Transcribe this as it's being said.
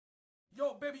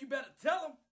baby, you better tell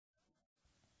them.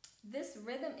 This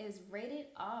rhythm is rated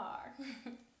R.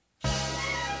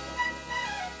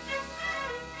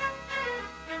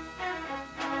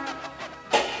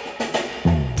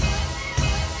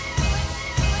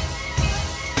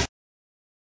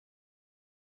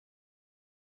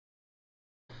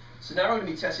 So now we're going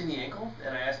to be testing the ankle,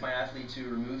 and I asked my athlete to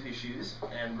remove his shoes,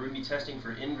 and we're going to be testing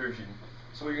for inversion.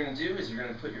 So what you're going to do is you're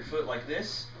going to put your foot like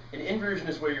this. An inversion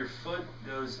is where your foot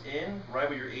goes in, right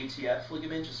where your ATF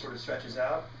ligament just sort of stretches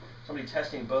out. So I'm going to be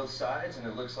testing both sides, and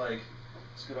it looks like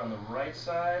it's good on the right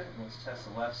side. Let's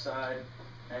test the left side,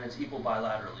 and it's equal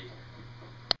bilaterally.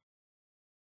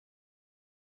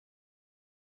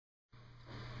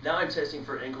 Now I'm testing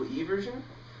for ankle eversion.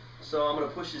 So I'm going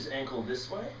to push his ankle this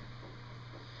way.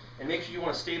 And make sure you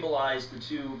want to stabilize the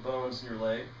two bones in your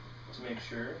leg to make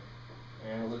sure.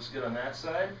 And it looks good on that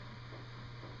side.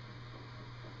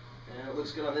 And it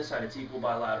looks good on this side. It's equal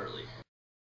bilaterally.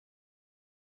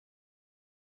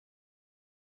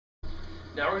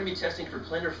 Now we're going to be testing for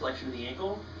plantar flexion of the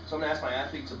ankle. So I'm going to ask my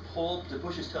athlete to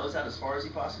push his toes out as far as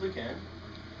he possibly can.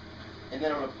 And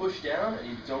then I'm going to push down, and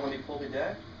you don't let me pull me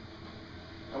back.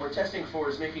 And what we're testing for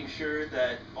is making sure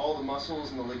that all the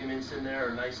muscles and the ligaments in there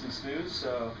are nice and smooth.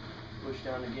 So push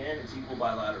down again, it's equal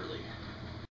bilaterally.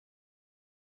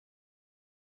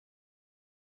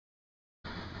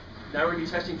 Now we're going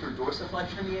to be testing for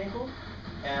dorsiflexion of the ankle.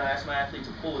 And I ask my athlete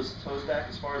to pull his toes back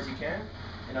as far as he can.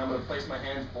 And I'm going to place my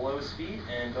hands below his feet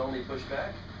and don't let me push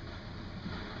back.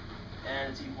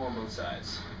 And it's equal on both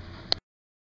sides.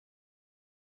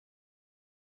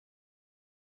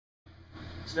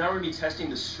 So now we're going to be testing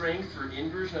the strength for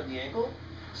inversion of the ankle.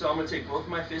 So I'm going to take both of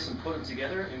my fists and put them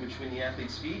together in between the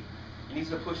athlete's feet. He needs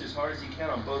to push as hard as he can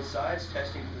on both sides,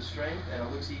 testing for the strength, and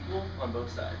it looks equal on both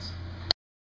sides.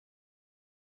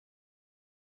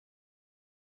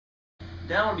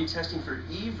 Now I'll be testing for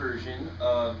eversion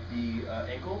of the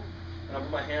ankle, and I'll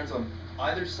put my hands on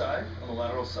either side, on the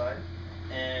lateral side,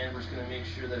 and we're just going to make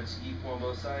sure that it's equal on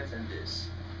both sides, and this.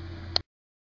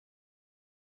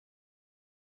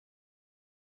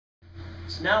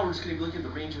 So now we're just going to be looking at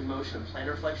the range of motion of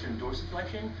plantar flexion and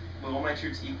dorsiflexion. We want to make sure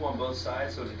it's equal on both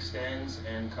sides, so it extends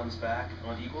and comes back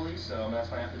on equally. So I'm going to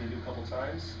ask my athlete to do a couple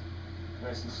times,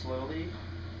 nice and slowly.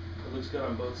 It looks good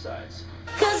on both sides.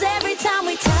 'Cause every time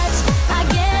we touch, I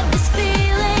get this feeling.